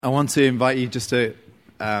I want to invite you just to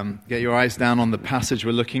get your eyes down on the passage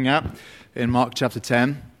we're looking at in Mark chapter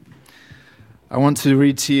 10. I want to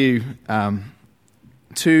read to you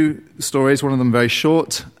two stories, one of them very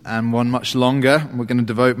short and one much longer. We're going to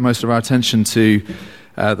devote most of our attention to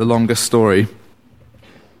the longer story.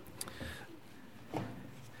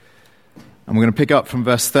 And we're going to pick up from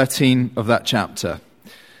verse 13 of that chapter.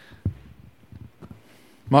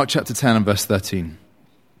 Mark chapter 10 and verse 13.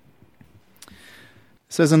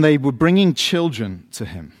 It says, "And they were bringing children to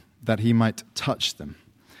him, that he might touch them.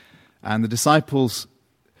 And the disciples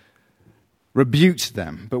rebuked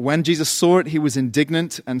them. But when Jesus saw it, he was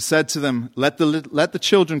indignant and said to them, Let the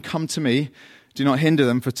children come to me. Do not hinder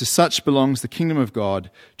them, for to such belongs the kingdom of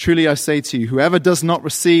God. Truly I say to you, whoever does not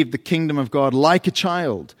receive the kingdom of God like a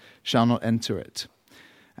child shall not enter it.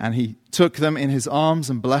 And he took them in his arms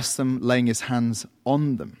and blessed them, laying his hands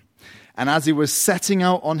on them. And as he was setting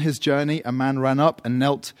out on his journey, a man ran up and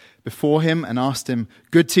knelt before him and asked him,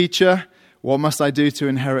 Good teacher, what must I do to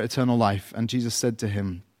inherit eternal life? And Jesus said to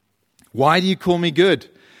him, Why do you call me good?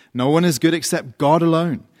 No one is good except God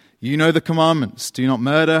alone. You know the commandments. Do not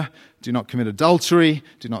murder. Do not commit adultery.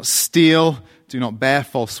 Do not steal. Do not bear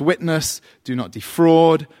false witness. Do not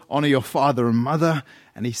defraud. Honor your father and mother.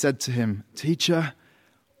 And he said to him, Teacher,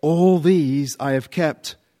 all these I have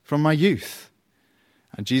kept from my youth.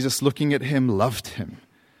 And Jesus, looking at him, loved him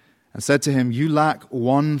and said to him, You lack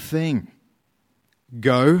one thing.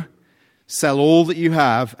 Go, sell all that you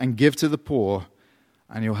have and give to the poor,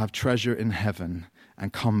 and you'll have treasure in heaven,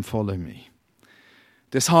 and come follow me.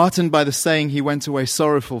 Disheartened by the saying, he went away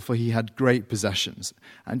sorrowful, for he had great possessions.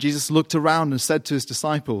 And Jesus looked around and said to his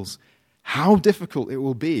disciples, How difficult it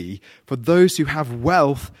will be for those who have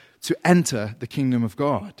wealth to enter the kingdom of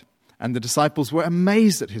God. And the disciples were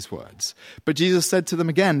amazed at his words. But Jesus said to them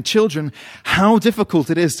again, Children, how difficult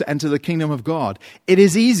it is to enter the kingdom of God. It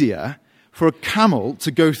is easier for a camel to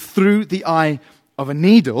go through the eye of a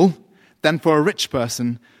needle than for a rich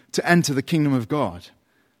person to enter the kingdom of God.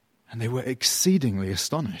 And they were exceedingly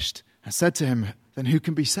astonished and said to him, Then who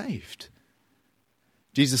can be saved?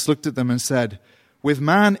 Jesus looked at them and said, With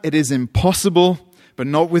man it is impossible, but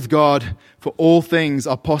not with God, for all things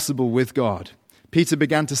are possible with God. Peter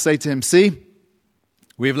began to say to him, See,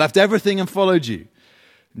 we have left everything and followed you.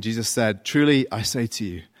 And Jesus said, Truly I say to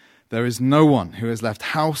you, there is no one who has left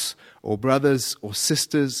house or brothers or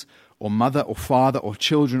sisters or mother or father or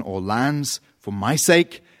children or lands for my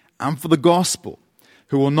sake and for the gospel,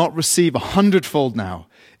 who will not receive 100-fold now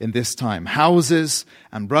in this time, houses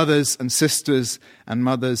and brothers and sisters and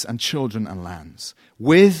mothers and children and lands,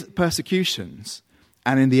 with persecutions,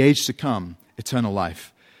 and in the age to come, eternal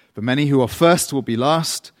life. But many who are first will be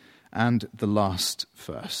last, and the last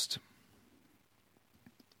first.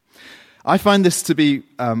 I find this to be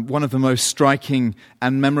one of the most striking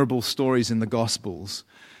and memorable stories in the Gospels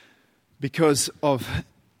because of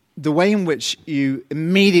the way in which you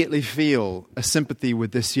immediately feel a sympathy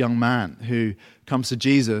with this young man who comes to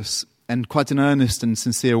Jesus in quite an earnest and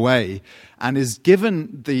sincere way and is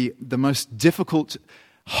given the most difficult,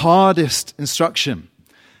 hardest instruction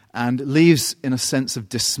and leaves in a sense of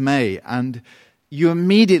dismay. And you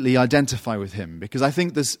immediately identify with him because I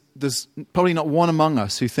think there's probably not one among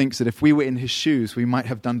us who thinks that if we were in his shoes, we might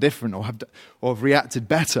have done different or have reacted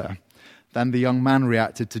better than the young man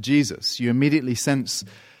reacted to Jesus. You immediately sense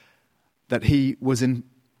that he was in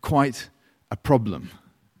quite a problem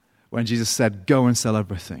when Jesus said, Go and sell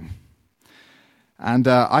everything. And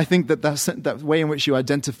I think that way in which you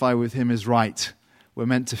identify with him is right. We're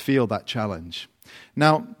meant to feel that challenge.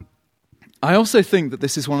 Now, I also think that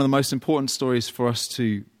this is one of the most important stories for us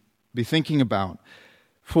to be thinking about,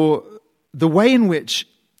 for the way in which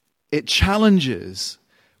it challenges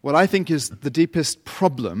what I think is the deepest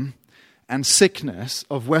problem and sickness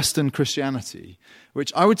of Western Christianity,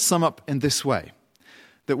 which I would sum up in this way,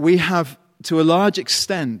 that we have, to a large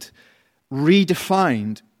extent,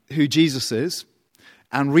 redefined who Jesus is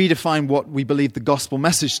and redefined what we believe the gospel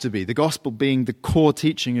message to be, the gospel being the core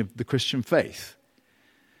teaching of the Christian faith.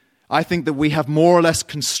 I think that we have more or less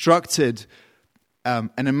constructed an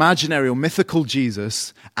imaginary or mythical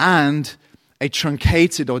Jesus and a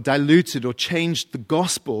truncated or diluted or changed the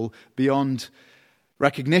gospel beyond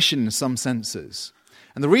recognition in some senses.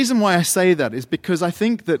 And the reason why I say that is because I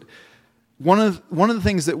think that one of the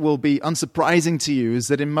things that will be unsurprising to you is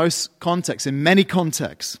that in most contexts, in many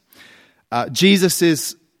contexts, Jesus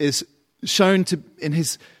is shown to, in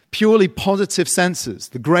his purely positive senses,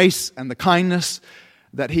 the grace and the kindness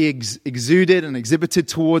that he exuded and exhibited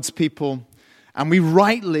towards people. And we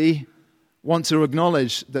rightly want to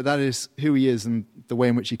acknowledge that that is who he is and the way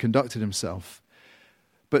in which he conducted himself.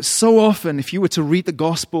 But so often, if you were to read the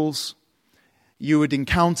Gospels, you would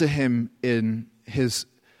encounter him in his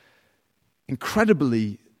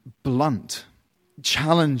incredibly blunt,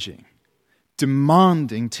 challenging,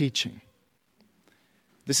 demanding teaching.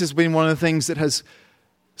 This has been one of the things that has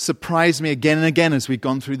surprised me again and again as we've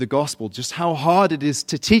gone through the Gospel, just how hard it is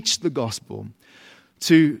to teach the Gospel,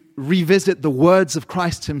 to revisit the words of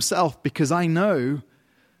Christ himself, because I know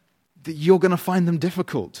that you're going to find them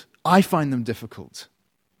difficult. I find them difficult.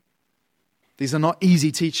 These are not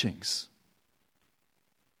easy teachings.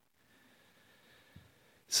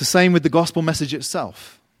 It's the same with the gospel message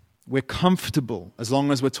itself. We're comfortable as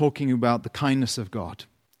long as we're talking about the kindness of God,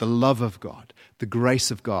 the love of God, the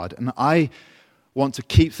grace of God. And I want to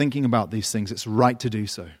keep thinking about these things. It's right to do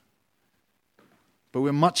so. But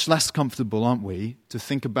we're much less comfortable, aren't we, to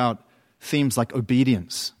think about themes like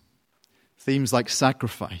obedience, themes like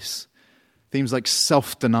sacrifice, themes like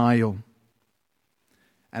self-denial.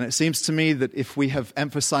 And it seems to me that if we have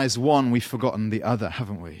emphasized one, we've forgotten the other,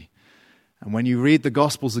 haven't we? And when you read the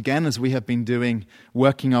Gospels again, as we have been doing,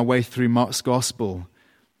 working our way through Mark's Gospel,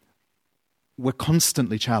 we're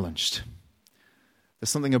constantly challenged. There's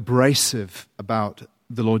something abrasive about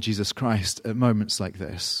the Lord Jesus Christ at moments like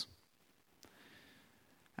this.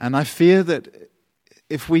 And I fear that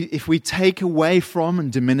if we take away from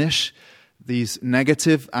and diminish these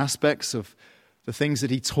negative aspects of the things that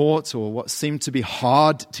he taught or what seemed to be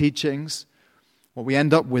hard teachings, what we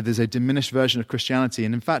end up with is a diminished version of Christianity,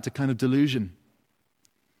 and in fact, a kind of delusion.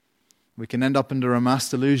 We can end up under a mass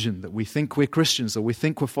delusion that we think we're Christians or we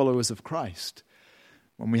think we're followers of Christ,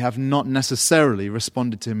 when we have not necessarily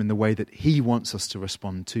responded to him in the way that he wants us to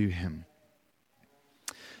respond to him.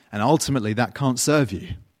 And ultimately, that can't serve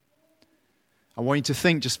you. I want you to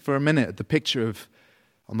think just for a minute at the picture of,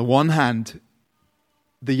 on the one hand,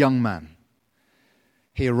 the young man.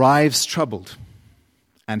 He arrives troubled,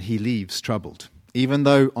 and he leaves troubled, even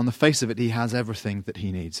though on the face of it he has everything that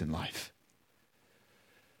he needs in life.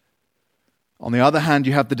 On the other hand,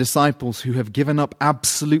 you have the disciples who have given up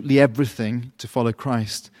absolutely everything to follow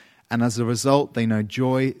Christ, and as a result, they know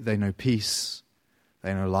joy, they know peace,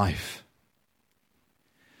 they know life.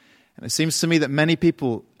 And it seems to me that many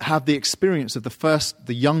people have the experience of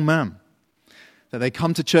the young man, that they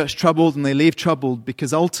come to church troubled and they leave troubled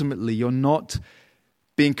because ultimately you're not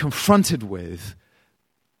being confronted with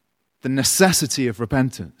the necessity of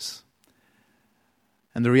repentance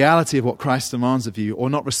and the reality of what Christ demands of you, or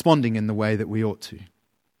not responding in the way that we ought to.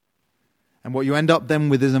 And what you end up then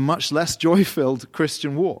with is a much less joy-filled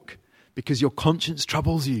Christian walk, because your conscience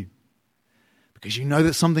troubles you, because you know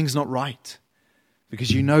that something's not right,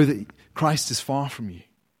 because you know that Christ is far from you.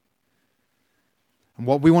 And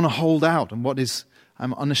what we want to hold out, and what is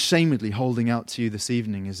I'm unashamedly holding out to you this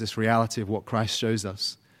evening, is this reality of what Christ shows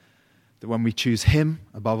us. That when we choose him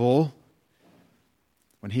above all,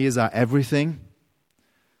 when he is our everything,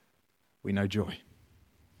 we know joy.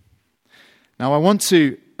 Now I want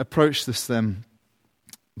to approach this then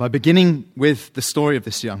by beginning with the story of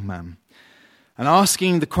this young man and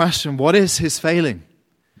asking the question, what is his failing?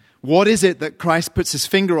 What is it that Christ puts his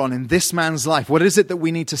finger on in this man's life? What is it that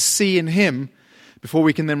we need to see in him before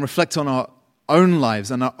we can then reflect on our own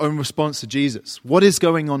lives and our own response to Jesus? What is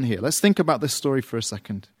going on here? Let's think about this story for a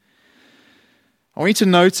second. I want you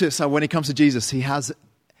to notice how when he comes to Jesus, he has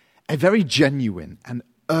a very genuine and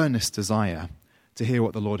earnest desire to hear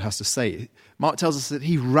what the Lord has to say. Mark tells us that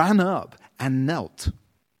he ran up and knelt.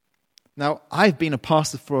 Now, I've been a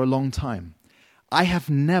pastor for a long time. I have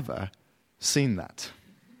never seen that.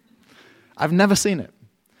 I've never seen it.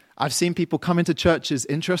 I've seen people come into churches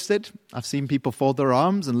interested. I've seen people fold their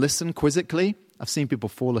arms and listen quizzically. I've seen people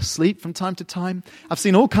fall asleep from time to time. I've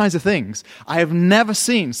seen all kinds of things. I have never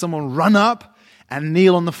seen someone run up and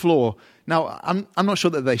kneel on the floor. Now, I'm not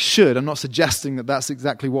sure that they should. I'm not suggesting that that's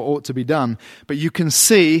exactly what ought to be done. But you can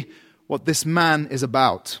see what this man is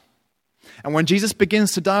about. And when Jesus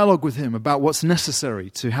begins to dialogue with him about what's necessary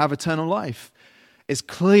to have eternal life, it's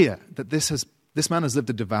clear that this man has lived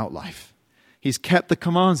a devout life. He's kept the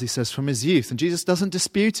commands, he says, from his youth. And Jesus doesn't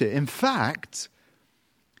dispute it. In fact,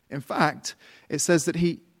 it says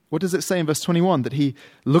that what does it say in verse 21? That he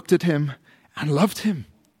looked at him and loved him.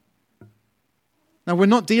 Now, we're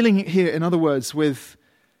not dealing here, in other words, with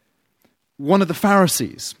one of the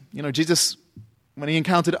Pharisees. You know, Jesus, when he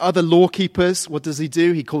encountered other law keepers, what does he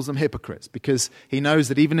do? He calls them hypocrites, because he knows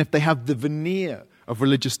that even if they have the veneer of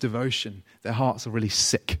religious devotion, their hearts are really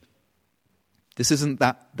sick.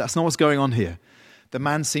 That's not what's going on here. The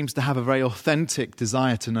man seems to have a very authentic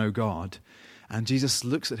desire to know God. And Jesus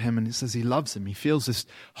looks at him and it says he loves him. He feels this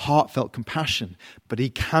heartfelt compassion, but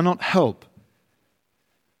he cannot help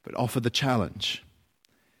but offer the challenge.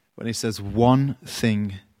 when he says, one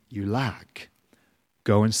thing you lack.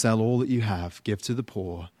 Go and sell all that you have, give to the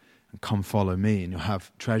poor, and come follow me, and you'll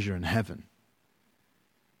have treasure in heaven.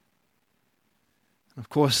 Of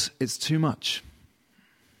course, it's too much.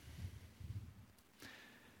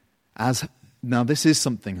 Now, this is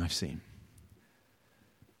something I've seen.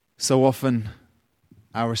 So often,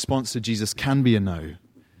 our response to Jesus can be a no,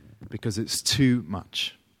 because it's too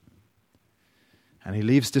much. And he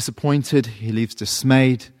leaves disappointed, he leaves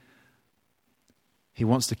dismayed. He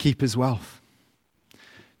wants to keep his wealth.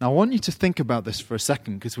 Now, I want you to think about this for a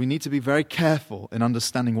second, because we need to be very careful in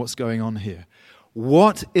understanding what's going on here.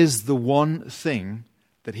 What is the one thing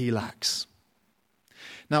that he lacks?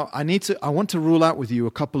 Now, I want to rule out with you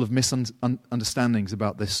a couple of misunderstandings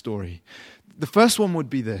about this story. The first one would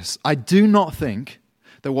be this. I do not think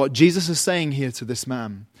that what Jesus is saying here to this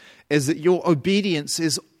man is that your obedience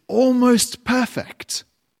is almost perfect,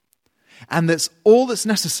 and that's all that's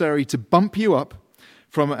necessary to bump you up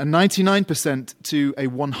from a 99% to a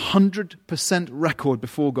 100% record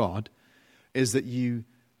before God is that you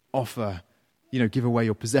offer, give away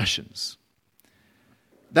your possessions.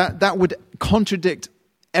 That would contradict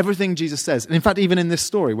everything Jesus says. And in fact, even in this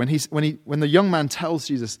story, when the young man tells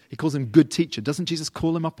Jesus, he calls him good teacher. Doesn't Jesus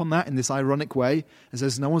call him up on that in this ironic way and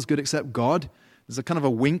says, no one's good except God? There's a kind of a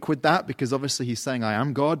wink with that, because obviously he's saying, I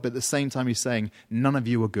am God, but at the same time he's saying, none of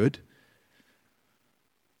you are good.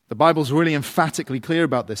 The Bible's really emphatically clear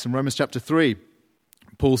about this. In Romans chapter 3,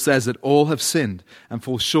 Paul says that all have sinned and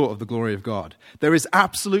fall short of the glory of God. There is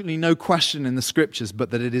absolutely no question in the scriptures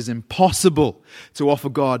but that it is impossible to offer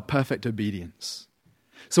God perfect obedience.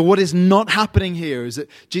 So what is not happening here is that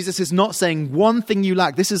Jesus is not saying one thing you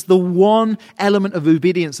lack. This is the one element of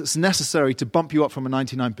obedience that's necessary to bump you up from a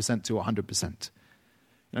 99% to 100%.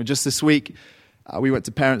 Just this week, we went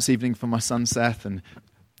to parents' evening for my son Seth, and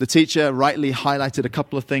the teacher rightly highlighted a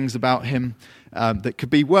couple of things about him that could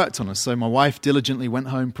be worked on. So my wife diligently went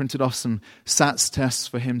home, printed off some SATs tests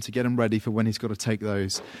for him to get him ready for when he's got to take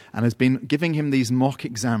those, and has been giving him these mock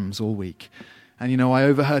exams all week. And, I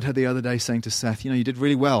overheard her the other day saying to Seth, you did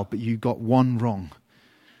really well, but you got one wrong.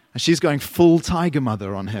 And she's going full tiger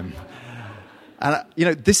mother on him. And,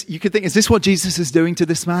 this, you could think, is this what Jesus is doing to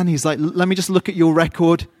this man? He's like, let me just look at your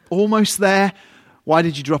record. Almost there. Why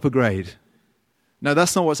did you drop a grade? No,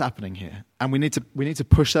 that's not what's happening here. And we need to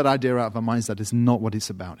push that idea out of our minds. That is not what it's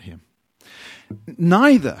about here.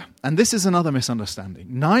 Neither, and this is another misunderstanding,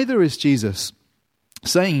 neither is Jesus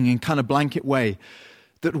saying in kind of blanket way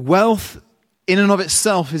that wealth in and of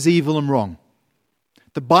itself is evil and wrong.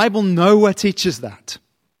 The Bible nowhere teaches that.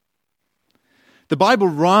 The Bible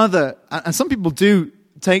rather, and some people do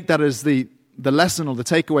take that as the lesson or the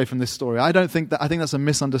takeaway from this story. I think that's a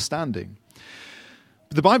misunderstanding.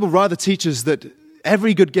 The Bible rather teaches that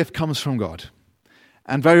every good gift comes from God.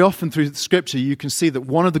 And very often through Scripture, you can see that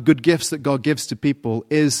one of the good gifts that God gives to people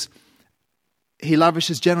is He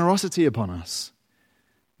lavishes generosity upon us.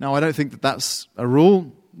 Now, I don't think that that's a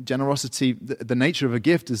rule. Generosity, the nature of a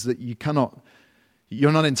gift is that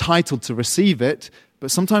you're not entitled to receive it, but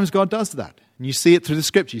sometimes God does that. And you see it through the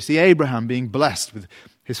Scripture. You see Abraham being blessed with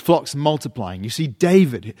his flocks multiplying. You see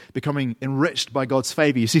David becoming enriched by God's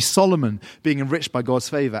favor. You see Solomon being enriched by God's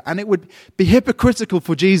favor. And it would be hypocritical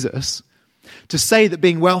for Jesus to say that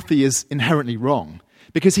being wealthy is inherently wrong,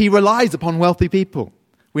 because he relies upon wealthy people.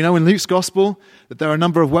 We know in Luke's gospel that there are a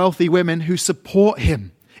number of wealthy women who support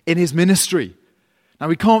him in his ministry. Now,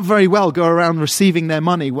 we can't very well go around receiving their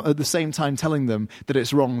money at the same time telling them that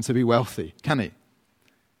it's wrong to be wealthy, can he?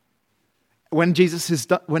 When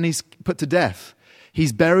he's put to death,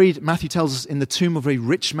 he's buried, Matthew tells us, in the tomb of a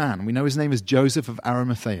rich man. We know his name is Joseph of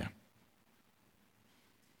Arimathea.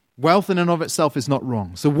 Wealth in and of itself is not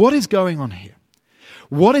wrong. So what is going on here?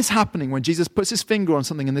 What is happening when Jesus puts his finger on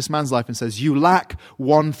something in this man's life and says, you lack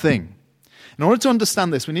one thing? In order to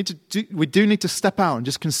understand this, we do need to step out and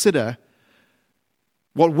just consider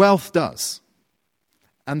what wealth does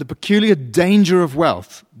and the peculiar danger of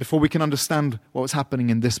wealth before we can understand what was happening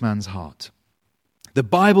in this man's heart. The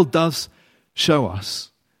Bible does show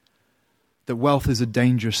us that wealth is a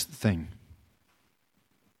dangerous thing.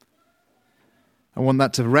 I want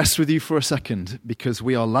that to rest with you for a second, because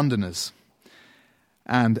we are Londoners.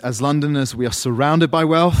 And as Londoners, we are surrounded by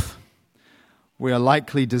wealth. We are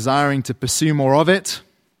likely desiring to pursue more of it.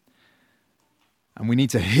 And we need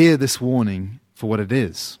to hear this warning for what it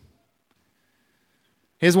is.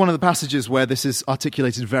 Here's one of the passages where this is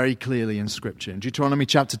articulated very clearly in Scripture. In Deuteronomy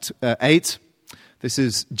chapter 8, this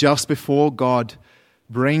is just before God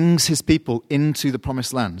brings his people into the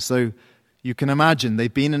promised land. So you can imagine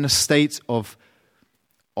they've been in a state of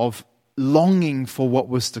longing for what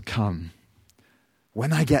was to come.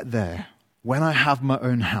 when I get there, when I have my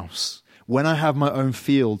own house, when I have my own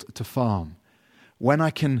field to farm, when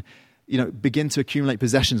I can, begin to accumulate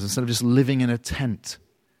possessions instead of just living in a tent.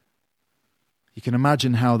 You can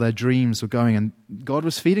imagine how their dreams were going, and God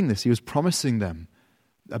was feeding this. He was promising them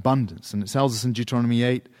abundance. And it tells us in Deuteronomy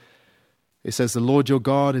 8, it says, the Lord your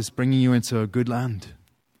God is bringing you into a good land,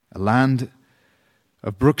 a land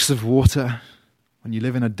of brooks of water. When you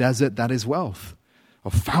live in a desert, that is wealth,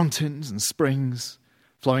 of fountains and springs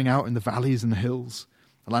flowing out in the valleys and the hills,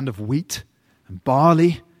 a land of wheat and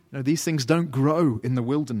barley. These things don't grow in the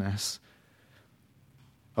wilderness.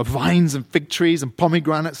 Of vines and fig trees and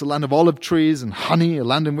pomegranates, a land of olive trees and honey, a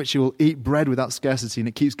land in which you will eat bread without scarcity. And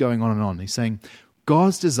it keeps going on and on. He's saying,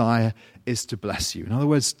 God's desire is to bless you. In other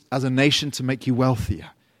words, as a nation, to make you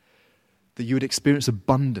wealthier, that you would experience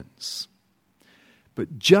abundance.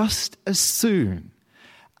 But just as soon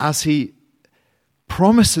as he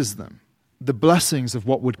promises them the blessings of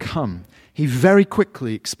what would come, he very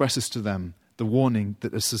quickly expresses to them the warning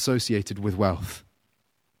that is associated with wealth.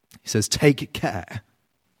 He says, take care,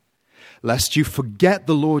 lest you forget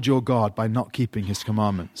the Lord your God by not keeping his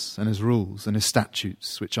commandments and his rules and his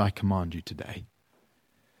statutes, which I command you today.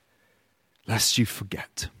 Lest you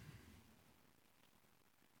forget.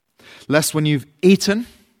 Lest when you've eaten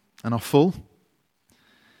and are full,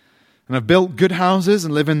 and have built good houses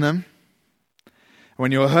and live in them, and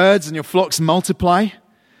when your herds and your flocks multiply, and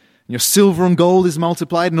your silver and gold is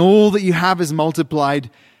multiplied, and all that you have is multiplied,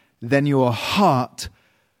 then your heart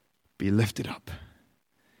be lifted up,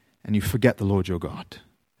 and you forget the Lord your God,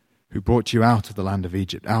 who brought you out of the land of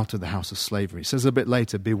Egypt, out of the house of slavery. He says a bit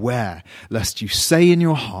later, beware, lest you say in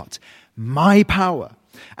your heart, my power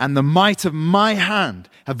and the might of my hand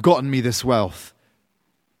have gotten me this wealth.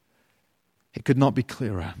 It could not be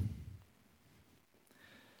clearer.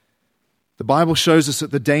 The Bible shows us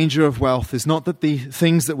that the danger of wealth is not that the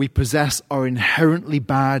things that we possess are inherently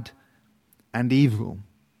bad and evil,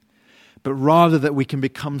 but rather that we can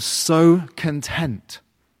become so content,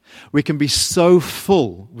 we can be so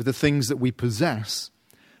full with the things that we possess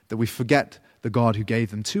that we forget the God who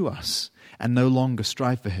gave them to us and no longer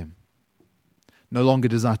strive for him, no longer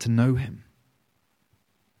desire to know him.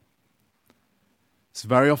 It's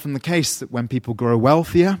very often the case that when people grow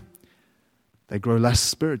wealthier, they grow less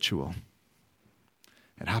spiritual.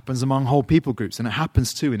 It happens among whole people groups, and it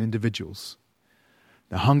happens too in individuals.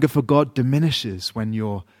 The hunger for God diminishes when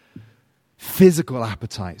your physical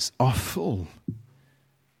appetites are full.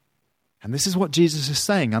 And this is what Jesus is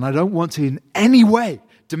saying, and I don't want to in any way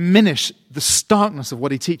diminish the starkness of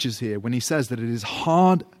what he teaches here when he says that it is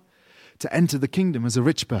hard to enter the kingdom as a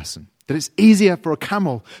rich person, that it's easier for a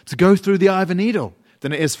camel to go through the eye of a needle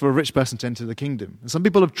than it is for a rich person to enter the kingdom. And some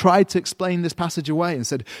people have tried to explain this passage away and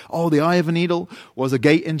said, the eye of a needle was a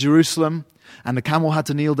gate in Jerusalem and the camel had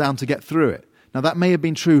to kneel down to get through it. Now that may have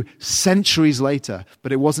been true centuries later,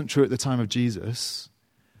 but it wasn't true at the time of Jesus.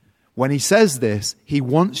 When he says this, he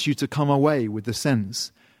wants you to come away with the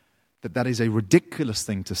sense that that is a ridiculous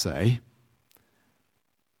thing to say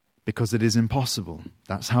because it is impossible.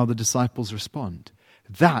 That's how the disciples respond.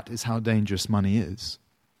 That is how dangerous money is.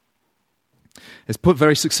 It's put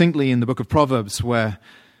very succinctly in the book of Proverbs, where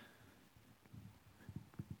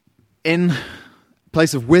in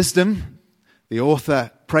place of wisdom, the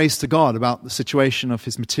author prays to God about the situation of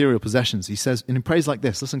his material possessions. He says, and he prays like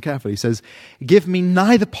this, listen carefully, he says, give me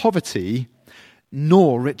neither poverty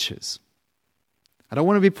nor riches. I don't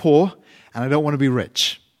want to be poor and I don't want to be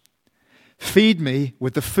rich. Feed me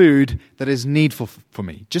with the food that is needful for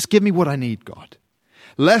me. Just give me what I need, God.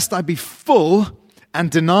 Lest I be full and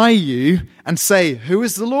deny you and say, who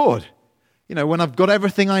is the Lord? When I've got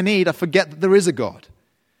everything I need, I forget that there is a God.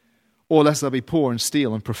 Or lest I be poor and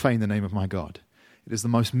steal and profane the name of my God. It is the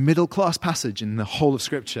most middle-class passage in the whole of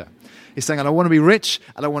Scripture. He's saying, I don't want to be rich,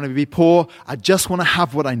 I don't want to be poor, I just want to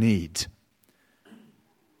have what I need.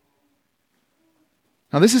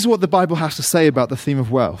 Now, this is what the Bible has to say about the theme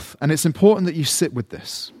of wealth, and it's important that you sit with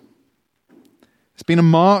this. It's been a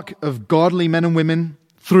mark of godly men and women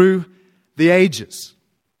through the ages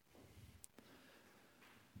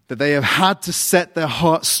that they have had to set their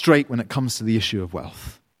hearts straight when it comes to the issue of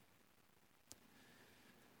wealth.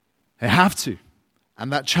 They have to.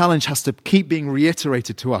 And that challenge has to keep being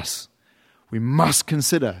reiterated to us. We must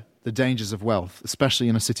consider the dangers of wealth, especially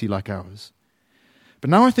in a city like ours. But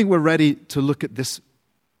now I think we're ready to look at this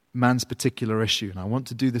man's particular issue. And I want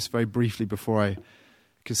to do this very briefly before I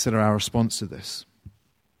consider our response to this.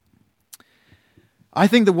 I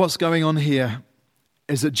think that what's going on here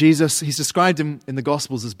is that Jesus, he's described him in the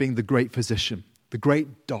Gospels as being the great physician, the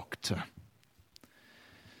great doctor.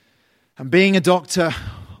 And being a doctor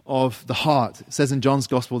of the heart. It says in John's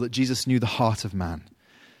Gospel that Jesus knew the heart of man.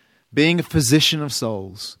 Being a physician of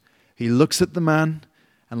souls, he looks at the man,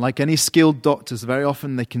 and like any skilled doctors, very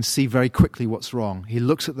often they can see very quickly what's wrong. He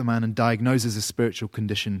looks at the man and diagnoses his spiritual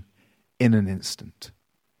condition in an instant.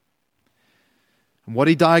 And what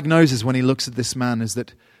he diagnoses when he looks at this man is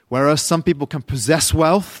that whereas some people can possess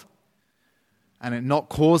wealth and it not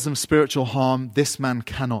cause them spiritual harm, this man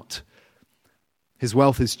cannot. His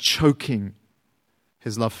wealth is choking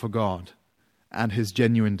his love for God and his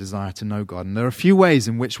genuine desire to know God. And there are a few ways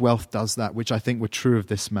in which wealth does that, which I think were true of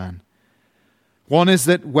this man. One is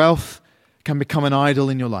that wealth can become an idol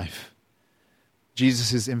in your life.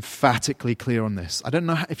 Jesus is emphatically clear on this. I don't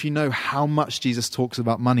know if you know how much Jesus talks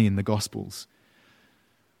about money in the Gospels.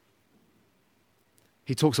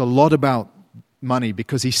 He talks a lot about money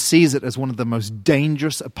because he sees it as one of the most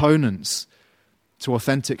dangerous opponents to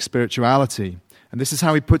authentic spirituality. And this is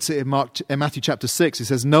how he puts it in Matthew chapter 6. He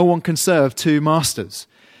says, "No one can serve two masters,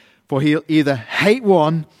 for he'll either hate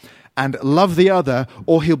one and love the other,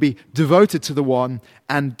 or he'll be devoted to the one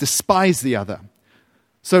and despise the other."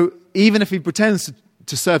 So even if he pretends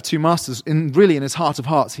to serve two masters, in his heart of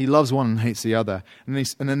hearts, he loves one and hates the other. And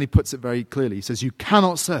then he puts it very clearly. He says, you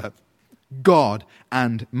cannot serve God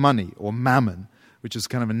and money, or mammon, which is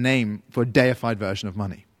kind of a name for a deified version of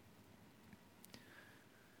money.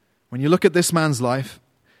 When you look at this man's life,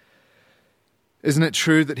 isn't it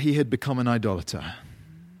true that he had become an idolater?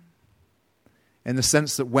 In the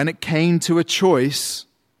sense that when it came to a choice,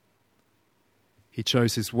 he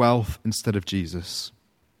chose his wealth instead of Jesus.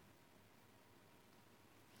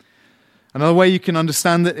 Another way you can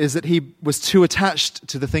understand it is that he was too attached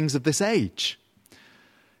to the things of this age.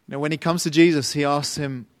 You know, when he comes to Jesus, he asks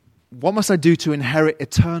him, "What must I do to inherit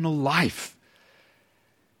eternal life?"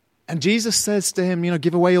 And Jesus says to him,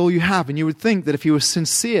 give away all you have. And you would think that if he was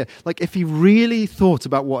sincere, like if he really thought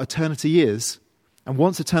about what eternity is, and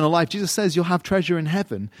wants eternal life, Jesus says you'll have treasure in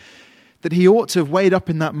heaven, that he ought to have weighed up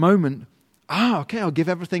in that moment, okay, I'll give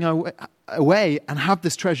everything away and have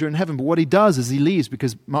this treasure in heaven. But what he does is he leaves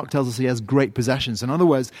because Mark tells us he has great possessions. In other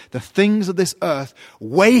words, the things of this earth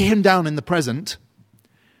weigh him down in the present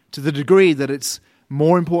to the degree that it's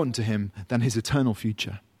more important to him than his eternal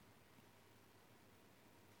future.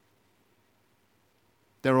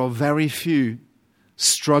 There are very few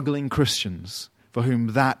struggling Christians for whom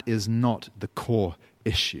that is not the core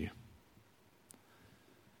issue.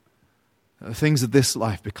 The things of this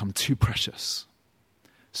life become too precious,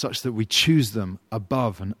 such that we choose them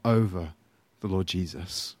above and over the Lord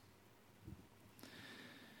Jesus.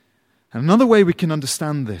 And another way we can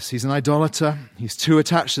understand this, he's an idolater, he's too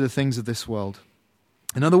attached to the things of this world.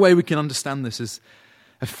 Another way we can understand this is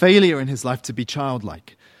a failure in his life to be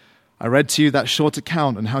childlike. I read to you that short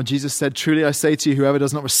account on how Jesus said, "Truly I say to you, whoever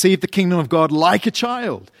does not receive the kingdom of God like a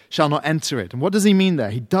child shall not enter it." And what does he mean there?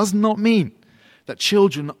 He does not mean that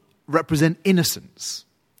children represent innocence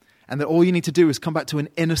and that all you need to do is come back to an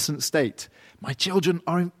innocent state. My children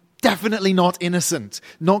are definitely not innocent.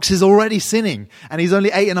 Knox is already sinning and he's only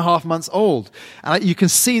 8.5 months old. And you can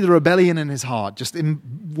see the rebellion in his heart, just in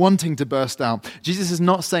wanting to burst out. Jesus is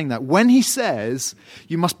not saying that. When he says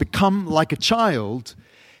you must become like a child,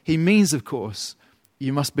 he means, of course,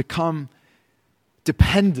 you must become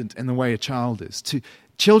dependent in the way a child is.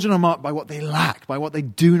 Children are marked by what they lack, by what they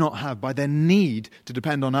do not have, by their need to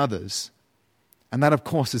depend on others. And that, of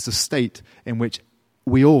course, is the state in which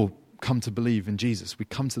we all come to believe in Jesus. We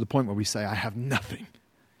come to the point where we say, I have nothing.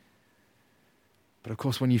 But of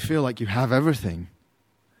course, when you feel like you have everything,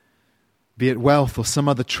 be it wealth or some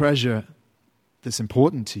other treasure that's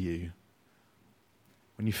important to you,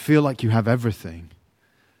 when you feel like you have everything,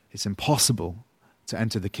 it's impossible to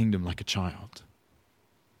enter the kingdom like a child.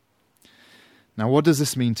 Now, what does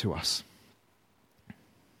this mean to us?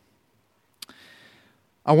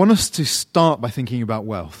 I want us to start by thinking about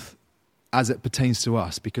wealth as it pertains to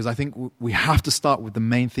us, because I think we have to start with the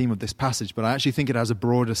main theme of this passage, but I actually think it has a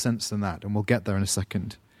broader sense than that, and we'll get there in a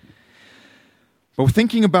second. But we're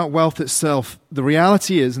thinking about wealth itself. The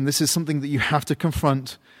reality is, and this is something that you have to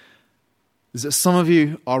confront, is that some of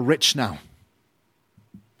you are rich now.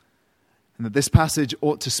 And that this passage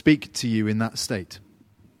ought to speak to you in that state.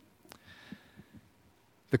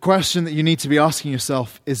 The question that you need to be asking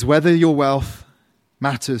yourself is whether your wealth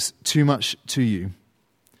matters too much to you,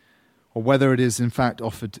 or whether it is in fact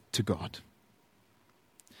offered to God.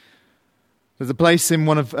 There's a place in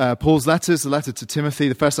one of Paul's letters, the letter to Timothy,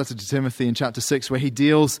 the first letter to Timothy in chapter 6, where he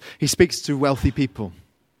speaks to wealthy people.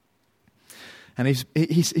 And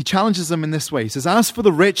he challenges them in this way. He says, "As for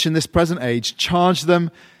the rich in this present age, charge them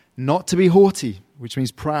not to be haughty," which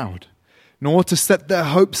means proud, nor to set their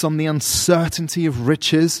hopes on the uncertainty of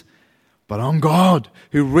riches, but on God,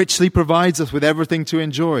 who richly provides us with everything to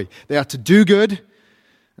enjoy. They are to do good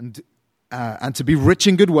and to be rich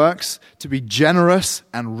in good works, to be generous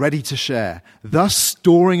and ready to share, thus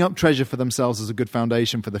storing up treasure for themselves as a good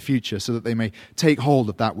foundation for the future, so that they may take hold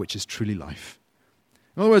of that which is truly life.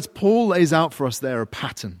 In other words, Paul lays out for us there a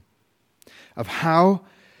pattern of how,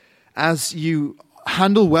 as you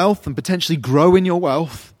handle wealth and potentially grow in your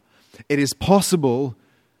wealth, it is possible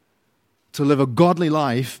to live a godly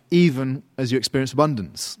life even as you experience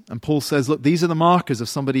abundance. And Paul says, look, these are the markers of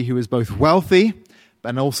somebody who is both wealthy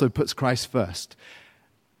and also puts Christ first.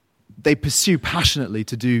 They pursue passionately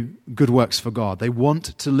to do good works for God. They want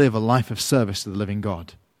to live a life of service to the living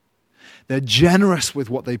God. They're generous with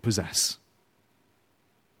what they possess.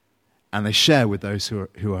 And they share with those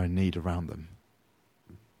who are in need around them.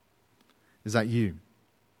 Is that you?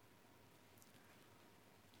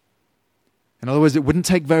 In other words, it wouldn't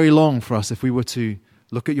take very long for us if we were to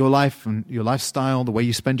look at your life and your lifestyle, the way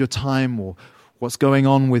you spend your time, or what's going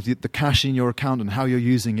on with the cash in your account and how you're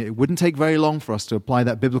using it. It wouldn't take very long for us to apply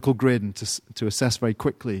that biblical grid and to assess very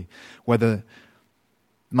quickly whether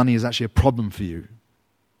money is actually a problem for you.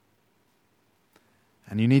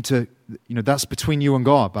 And you need to, that's between you and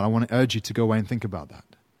God, but I want to urge you to go away and think about that.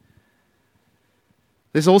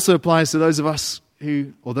 This also applies to those of us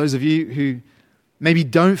or those of you who maybe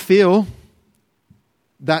don't feel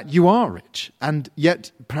that you are rich, and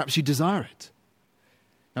yet perhaps you desire it.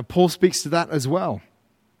 Now, Paul speaks to that as well.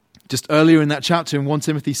 Just earlier in that chapter in 1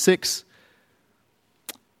 Timothy 6,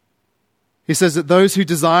 he says that those who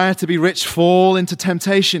desire to be rich fall into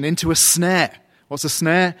temptation, into a snare. What's a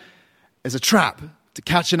snare? It's a trap to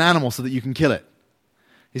catch an animal so that you can kill it.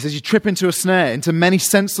 He says you trip into a snare, into many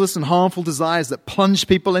senseless and harmful desires that plunge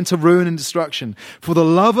people into ruin and destruction. For the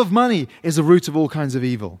love of money is the root of all kinds of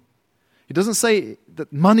evil. He doesn't say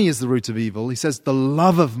that money is the root of evil. He says the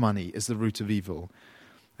love of money is the root of evil.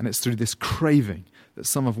 And it's through this craving that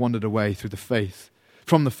some have wandered away from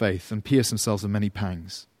the faith and pierced themselves with many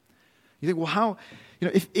pangs. You think, well, how,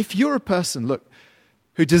 if you're a person,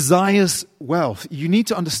 who desires wealth, you need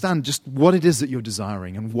to understand just what it is that you're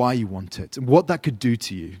desiring and why you want it and what that could do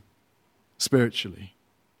to you spiritually.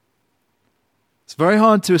 It's very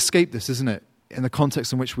hard to escape this, isn't it, in the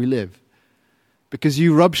context in which we live? Because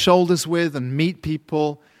you rub shoulders with and meet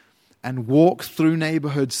people and walk through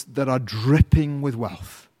neighborhoods that are dripping with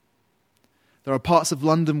wealth. There are parts of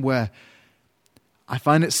London where I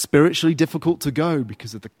find it spiritually difficult to go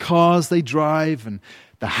because of the cars they drive and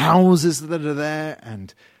the houses that are there,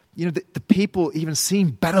 and the people even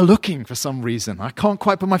seem better looking for some reason. I can't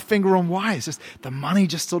quite put my finger on why. It's just the money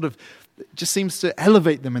just seems to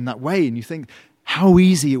elevate them in that way, and you think how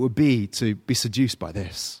easy it would be to be seduced by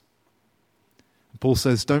this. And Paul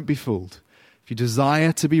says, don't be fooled. If you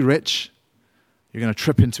desire to be rich, you're going to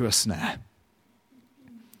trip into a snare.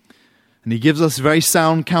 And he gives us very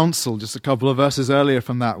sound counsel just a couple of verses earlier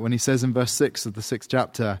from that, when he says in verse 6 of the 6th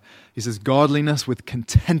chapter, he says, godliness with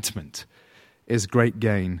contentment is great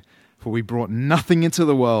gain, for we brought nothing into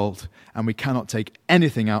the world, and we cannot take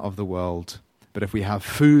anything out of the world. But if we have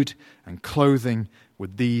food and clothing,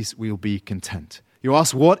 with these we'll be content. You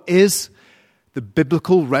ask, what is the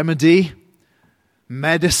biblical remedy,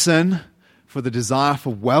 medicine for the desire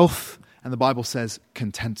for wealth? And the Bible says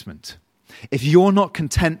contentment. If you're not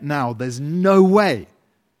content now, there's no way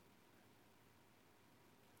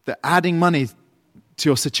that adding money to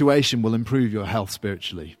your situation will improve your health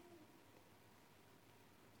spiritually.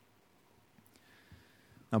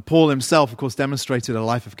 Now, Paul himself, of course, demonstrated a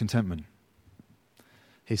life of contentment.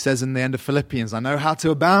 He says in the end of Philippians, I know how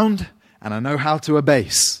to abound and I know how to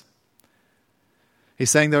abase. He's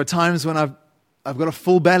saying there are times when I've got a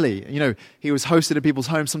full belly. He was hosted at people's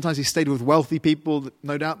homes. Sometimes he stayed with wealthy people.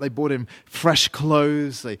 No doubt they bought him fresh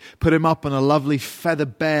clothes. They put him up on a lovely feather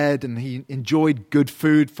bed, and he enjoyed good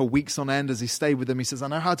food for weeks on end as he stayed with them. He says, I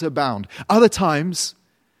know how to abound. Other times,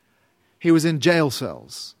 he was in jail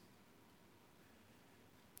cells.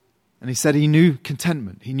 And he said he knew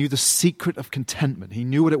contentment. He knew the secret of contentment. He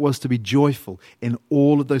knew what it was to be joyful in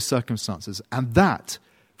all of those circumstances. And that,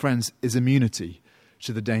 friends, is immunity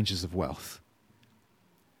to the dangers of wealth.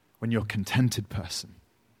 When you're a contented person.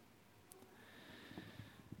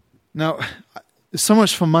 Now, so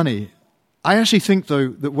much for money. I actually think, though,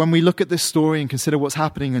 that when we look at this story and consider what's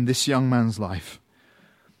happening in this young man's life,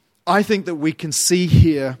 I think that we can see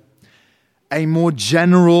here a more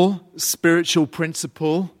general spiritual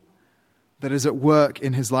principle that is at work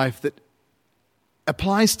in his life that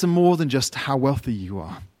applies to more than just how wealthy you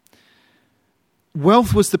are.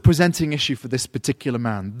 Wealth was the presenting issue for this particular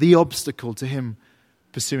man, the obstacle to him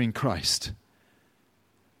pursuing Christ.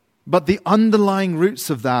 But the underlying roots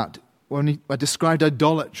of that, when I described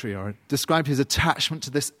idolatry, or described his attachment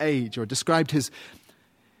to this age, or described his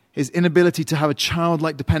inability to have a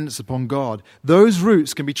childlike dependence upon God, those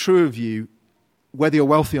roots can be true of you whether you're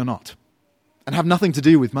wealthy or not, and have nothing to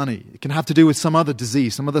do with money. It can have to do with some other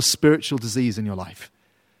disease, some other spiritual disease in your life.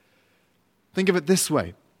 Think of it this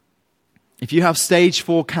way. If you have stage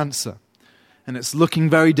 4 cancer, and it's looking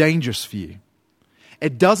very dangerous for you,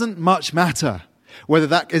 it doesn't much matter whether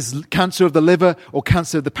that is cancer of the liver or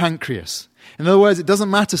cancer of the pancreas. In other words, it doesn't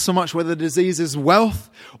matter so much whether the disease is wealth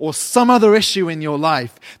or some other issue in your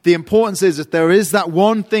life. The importance is that there is that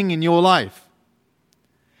one thing in your life.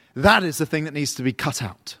 That is the thing that needs to be cut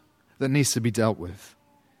out, that needs to be dealt with.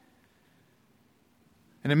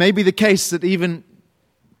 And it may be the case that even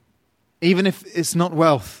if it's not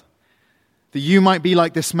wealth, that you might be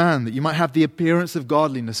like this man, that you might have the appearance of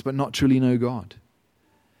godliness but not truly know God.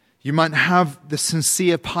 You might have the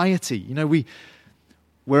sincere piety. You know,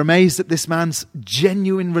 we're amazed at this man's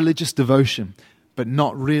genuine religious devotion, but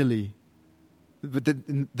not really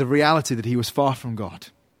the reality that he was far from God.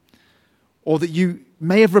 Or that you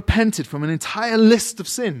may have repented from an entire list of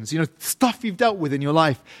sins, stuff you've dealt with in your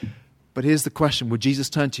life. But here's the question, would Jesus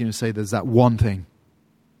turn to you and say, there's that one thing?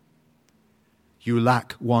 You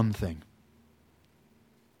lack one thing.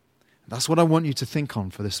 That's what I want you to think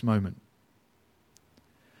on for this moment.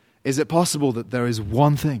 Is it possible that there is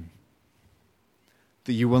one thing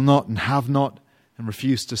that you will not and have not and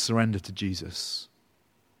refuse to surrender to Jesus?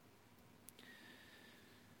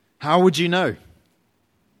 How would you know?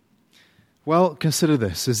 Well, consider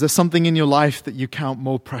this. Is there something in your life that you count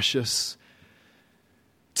more precious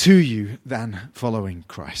to you than following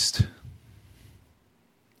Christ?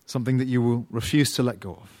 Something that you will refuse to let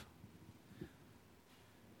go of?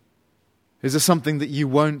 Is there something that you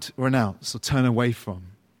won't renounce or turn away from?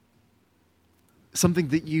 Something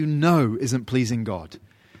that you know isn't pleasing God?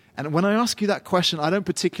 And when I ask you that question, I don't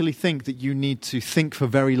particularly think that you need to think for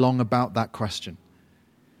very long about that question.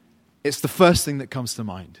 It's the first thing that comes to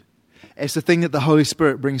mind. It's the thing that the Holy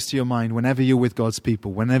Spirit brings to your mind whenever you're with God's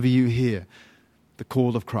people, whenever you hear the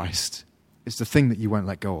call of Christ. It's the thing that you won't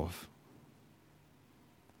let go of.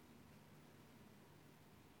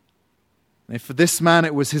 And for this man,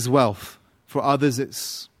 it was his wealth. For others,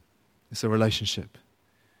 it's a relationship.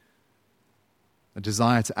 A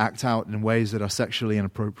desire to act out in ways that are sexually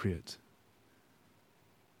inappropriate.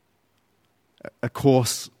 A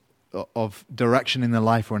course of direction in their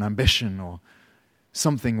life, or an ambition, or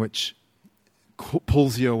something which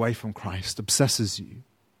pulls you away from Christ, obsesses you.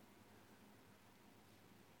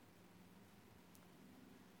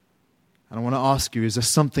 And I want to ask you, is there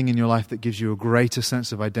something in your life that gives you a greater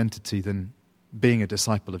sense of identity than being a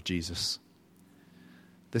disciple of Jesus?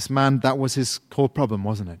 This man, that was his core problem,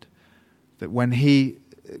 wasn't it? That when he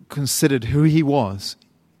considered who he was,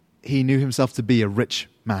 he knew himself to be a rich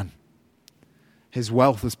man. His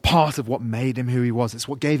wealth was part of what made him who he was. It's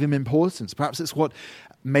what gave him importance. Perhaps it's what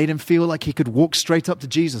made him feel like he could walk straight up to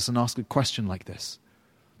Jesus and ask a question like this.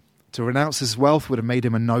 To renounce his wealth would have made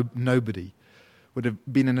him a nobody. Would have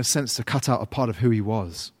been, in a sense, to cut out a part of who he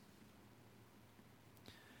was.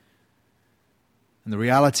 And the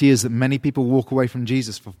reality is that many people walk away from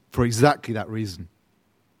Jesus for exactly that reason.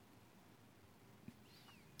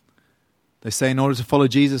 They say, in order to follow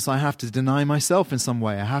Jesus, I have to deny myself in some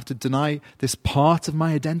way. I have to deny this part of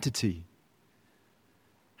my identity.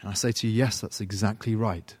 And I say to you, yes, that's exactly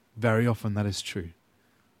right. Very often that is true.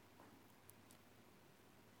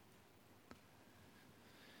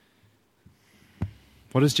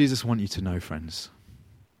 What does Jesus want you to know, friends?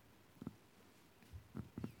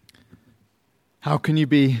 How can you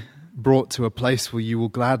be brought to a place where you will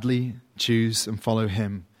gladly choose and follow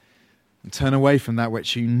him and turn away from that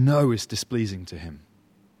which you know is displeasing to him?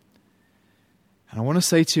 And I want to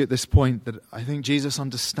say to you at this point that I think Jesus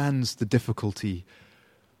understands the difficulty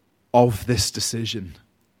of this decision.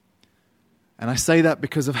 And I say that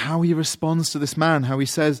because of how he responds to this man, how he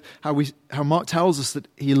says, how Mark tells us that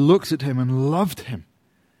he looked at him and loved him.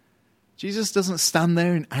 Jesus doesn't stand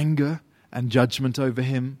there in anger and judgment over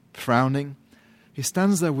him, frowning. He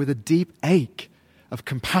stands there with a deep ache of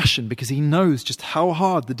compassion because he knows just how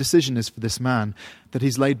hard the decision is for this man that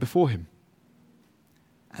he's laid before him.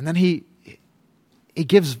 And then he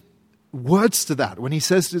gives words to that when he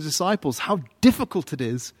says to the disciples how difficult it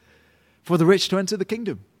is for the rich to enter the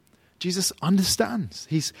kingdom. Jesus understands.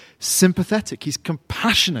 He's sympathetic. He's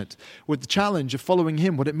compassionate with the challenge of following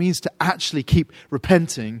him, what it means to actually keep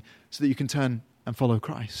repenting so that you can turn and follow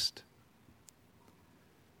Christ.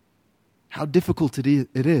 How difficult it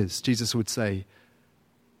is, Jesus would say,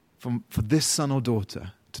 for this son or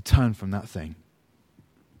daughter to turn from that thing.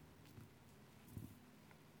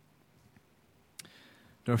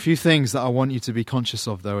 There are a few things that I want you to be conscious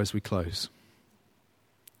of, though, as we close,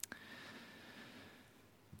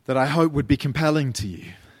 that I hope would be compelling to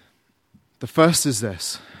you. The first is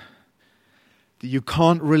this, that you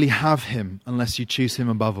can't really have him unless you choose him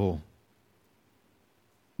above all.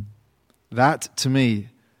 That, to me,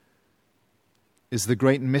 is the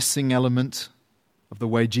great missing element of the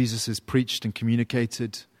way Jesus is preached and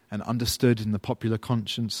communicated and understood in the popular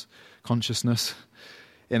consciousness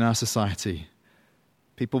in our society.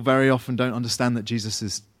 People very often don't understand that Jesus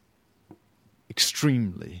is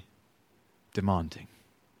extremely demanding.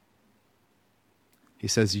 He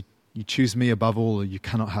says, you choose me above all, or you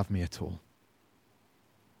cannot have me at all.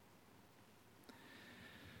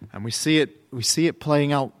 And we see it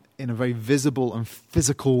playing out in a very visible and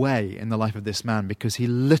physical way in the life of this man, because he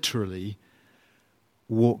literally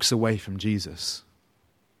walks away from Jesus.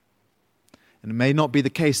 And it may not be the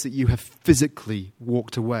case that you have physically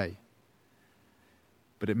walked away,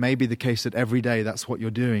 but it may be the case that every day that's what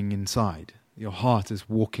you're doing inside. Your heart is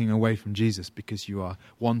walking away from Jesus because you are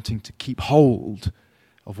wanting to keep hold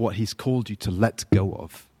of what he's called you to let go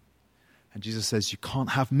of. And Jesus says, you can't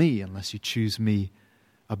have me unless you choose me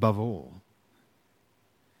above all.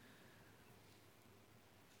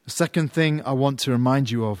 The second thing I want to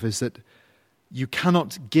remind you of is that you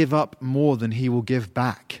cannot give up more than he will give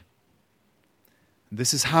back.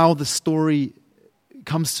 This is how the story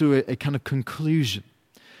comes to a kind of conclusion.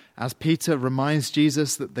 As Peter reminds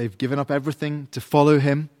Jesus that they've given up everything to follow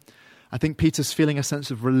him, I think Peter's feeling a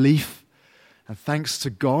sense of relief and thanks to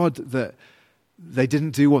God that they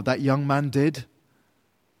didn't do what that young man did.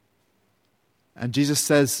 And Jesus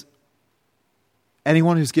says,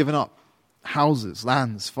 anyone who's given up houses,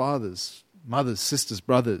 lands, fathers, mothers, sisters,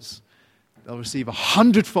 brothers, they'll receive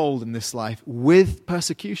 100-fold in this life with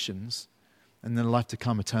persecutions, and then life to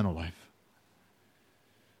come, eternal life.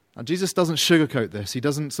 Now, Jesus doesn't sugarcoat this. He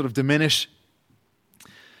doesn't sort of diminish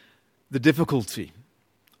the difficulty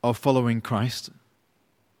of following Christ.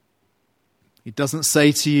 He doesn't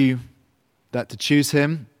say to you that to choose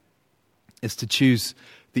him is to choose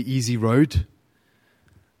the easy road,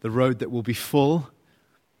 the road that will be full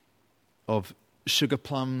of sugar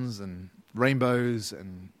plums and rainbows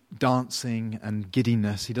and dancing and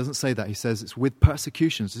giddiness. He doesn't say that. He says it's with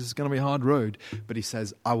persecutions. This is going to be a hard road, but he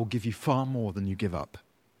says, I will give you far more than you give up.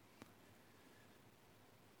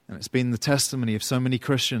 And it's been the testimony of so many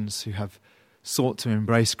Christians who have sought to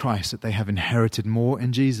embrace Christ that they have inherited more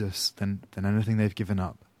in Jesus than anything they've given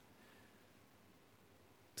up.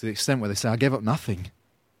 To the extent where they say, I gave up nothing.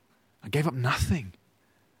 I gave up nothing.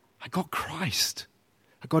 I got Christ.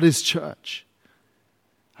 I got his church.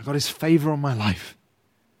 I got his favor on my life.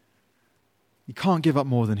 You can't give up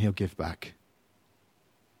more than he'll give back.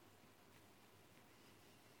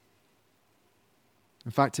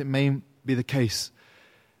 In fact, it may be the case,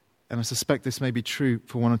 and I suspect this may be true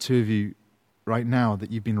for one or two of you right now,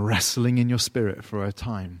 that you've been wrestling in your spirit for a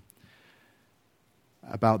time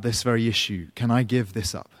about this very issue. Can I give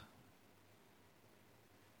this up?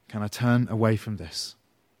 Can I turn away from this?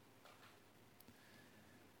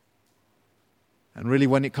 And really,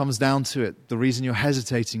 when it comes down to it, the reason you're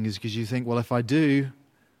hesitating is because you think, well, if I do,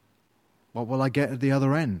 what will I get at the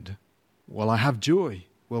other end? Will I have joy?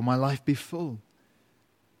 Will my life be full?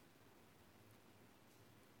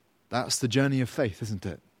 That's the journey of faith, isn't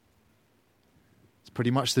it? It's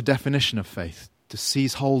pretty much the definition of faith, to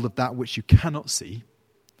seize hold of that which you cannot see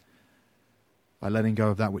by letting go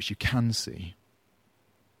of that which you can see.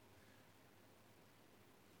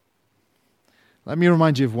 Let me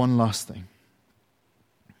remind you of one last thing.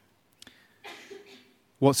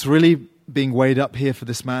 What's really being weighed up here for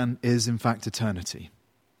this man is, in fact, eternity.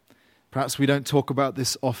 Perhaps we don't talk about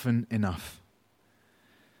this often enough.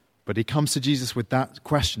 But he comes to Jesus with that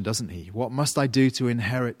question, doesn't he? What must I do to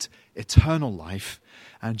inherit eternal life?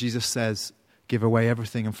 And Jesus says, give away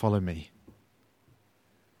everything and follow me.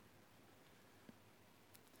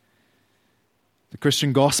 The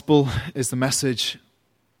Christian gospel is the message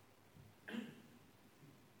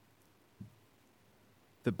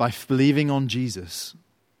that by believing on Jesus,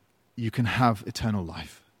 you can have eternal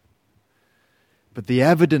life. But the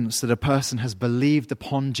evidence that a person has believed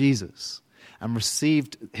upon Jesus and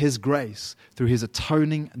received his grace through his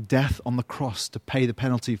atoning death on the cross to pay the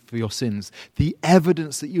penalty for your sins, the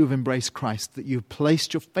evidence that you have embraced Christ, that you have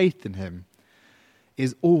placed your faith in him,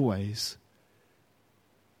 is always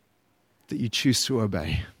that you choose to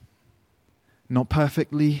obey. Not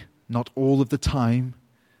perfectly, not all of the time,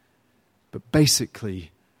 but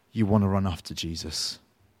basically you want to run after Jesus.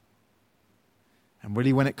 And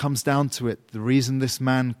really, when it comes down to it, the reason this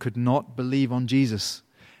man could not believe on Jesus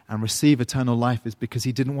and receive eternal life is because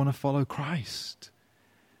he didn't want to follow Christ.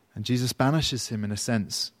 And Jesus banishes him, in a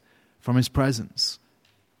sense, from his presence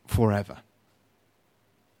forever.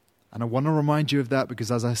 And I want to remind you of that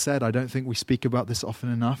because, as I said, I don't think we speak about this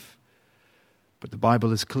often enough. But the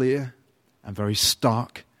Bible is clear and very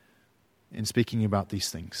stark in speaking about these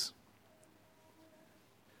things.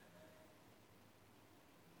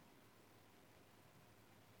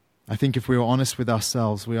 I think if we were honest with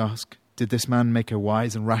ourselves, we ask, did this man make a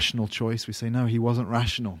wise and rational choice? We say, no, he wasn't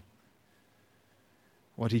rational.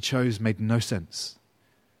 What he chose made no sense,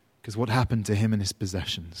 because what happened to him and his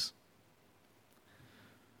possessions?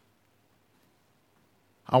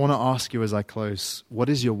 I want to ask you as I close, what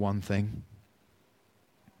is your one thing?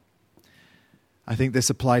 I think this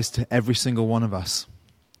applies to every single one of us.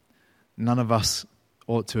 None of us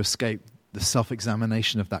ought to escape the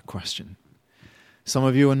self-examination of that question. Some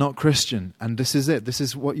of you are not Christian, and this is it. This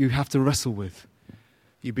is what you have to wrestle with.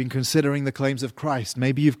 You've been considering the claims of Christ.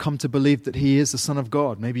 Maybe you've come to believe that he is the Son of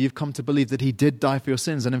God. Maybe you've come to believe that he did die for your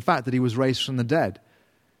sins, and in fact that he was raised from the dead.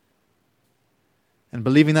 And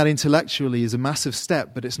believing that intellectually is a massive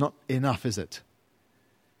step, but it's not enough, is it?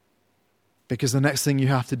 Because the next thing you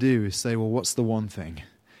have to do is say, well, what's the one thing?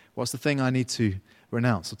 What's the thing I need to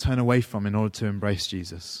renounce or turn away from in order to embrace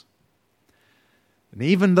Jesus? And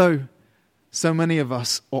even though so many of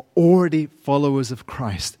us are already followers of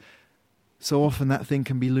Christ, so often that thing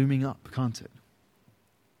can be looming up, can't it?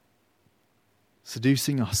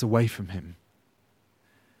 Seducing us away from him.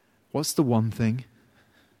 What's the one thing?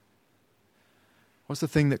 What's the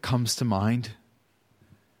thing that comes to mind?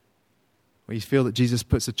 Where you feel that Jesus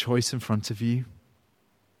puts a choice in front of you?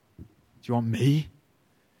 Do you want me?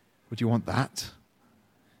 Or do you want that?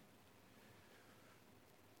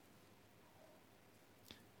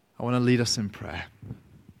 I want to lead us in prayer.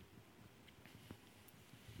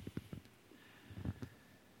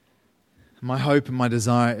 My hope and my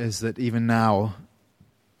desire is that even now,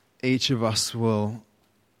 each of us will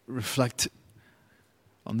reflect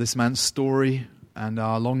on this man's story, and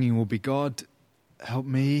our longing will be, God, help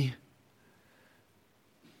me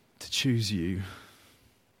to choose you.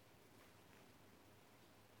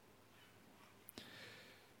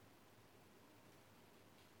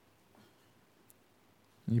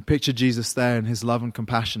 You picture Jesus there in his love and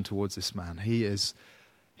compassion towards this man. He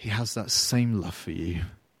has that same love for you.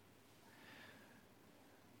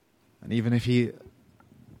 And even if he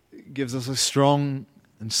gives us a strong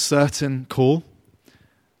and certain call,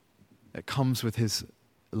 it comes with his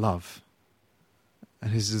love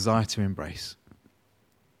and his desire to embrace.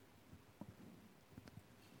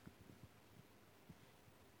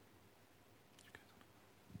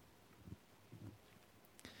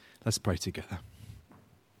 Let's pray together.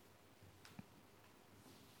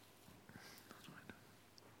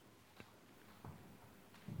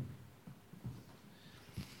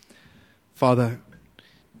 Father,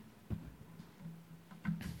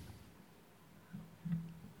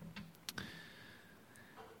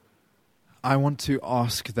 I want to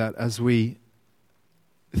ask that as we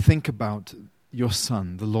think about your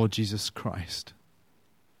Son, the Lord Jesus Christ,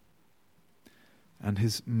 and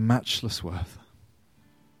his matchless worth,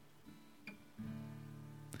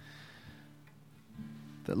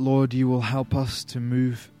 that, Lord, you will help us to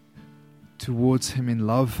move towards him in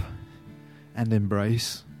love and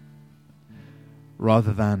embrace,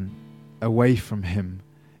 rather than away from him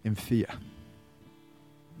in fear.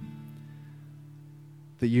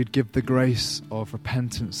 That you'd give the grace of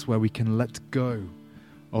repentance where we can let go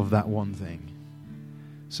of that one thing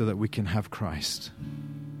so that we can have Christ.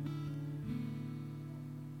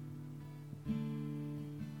 In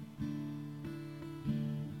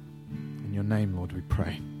your name, Lord, we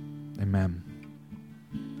pray. Amen.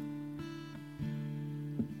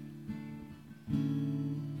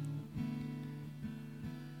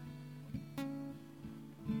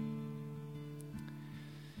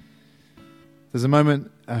 There's a moment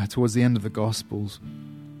towards the end of the Gospels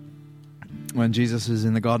when Jesus is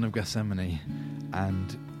in the Garden of Gethsemane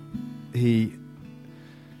and he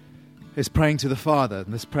is praying to the Father.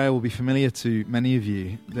 And this prayer will be familiar to many of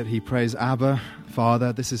you, that he prays, Abba,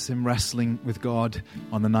 Father. This is him wrestling with God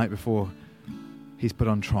on the night before he's put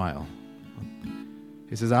on trial.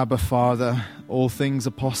 He says, Abba, Father, all things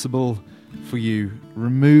are possible for you.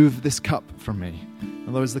 Remove this cup from me. In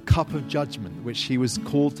other words, the cup of judgment, which he was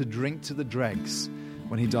called to drink to the dregs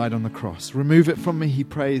when he died on the cross. Remove it from me, he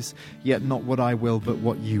prays, yet not what I will, but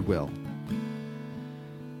what you will.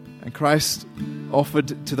 And Christ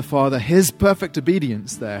offered to the Father his perfect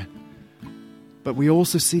obedience there. But we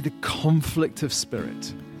also see the conflict of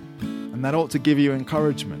spirit. And that ought to give you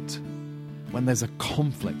encouragement when there's a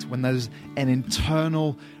conflict, when there's an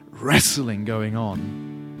internal wrestling going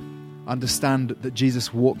on. Understand that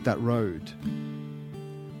Jesus walked that road.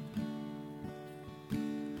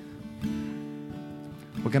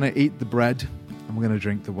 We're going to eat the bread and we're going to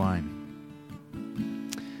drink the wine.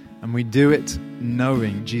 And we do it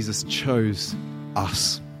knowing Jesus chose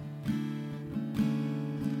us.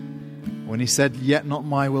 When he said, "Yet not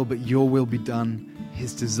my will, but your will be done,"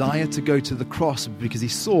 his desire to go to the cross, because he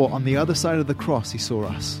saw on the other side of the cross, he saw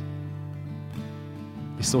us.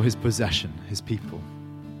 He saw his possession, his people.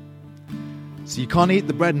 So you can't eat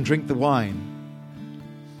the bread and drink the wine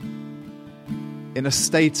in a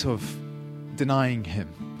state of denying him,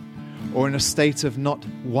 or in a state of not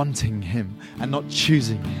wanting him and not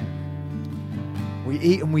choosing him. We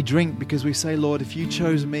eat and we drink because we say, "Lord, if you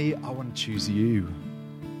chose me, I want to choose you."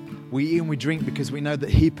 We eat and we drink because we know that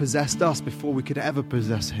he possessed us before we could ever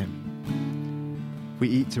possess him. We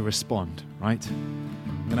eat to respond, right?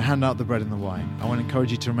 I'm going to hand out the bread and the wine. I want to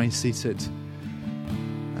encourage you to remain seated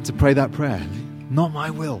and to pray that prayer. Not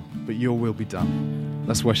my will, but your will be done.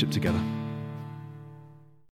 Let's worship together.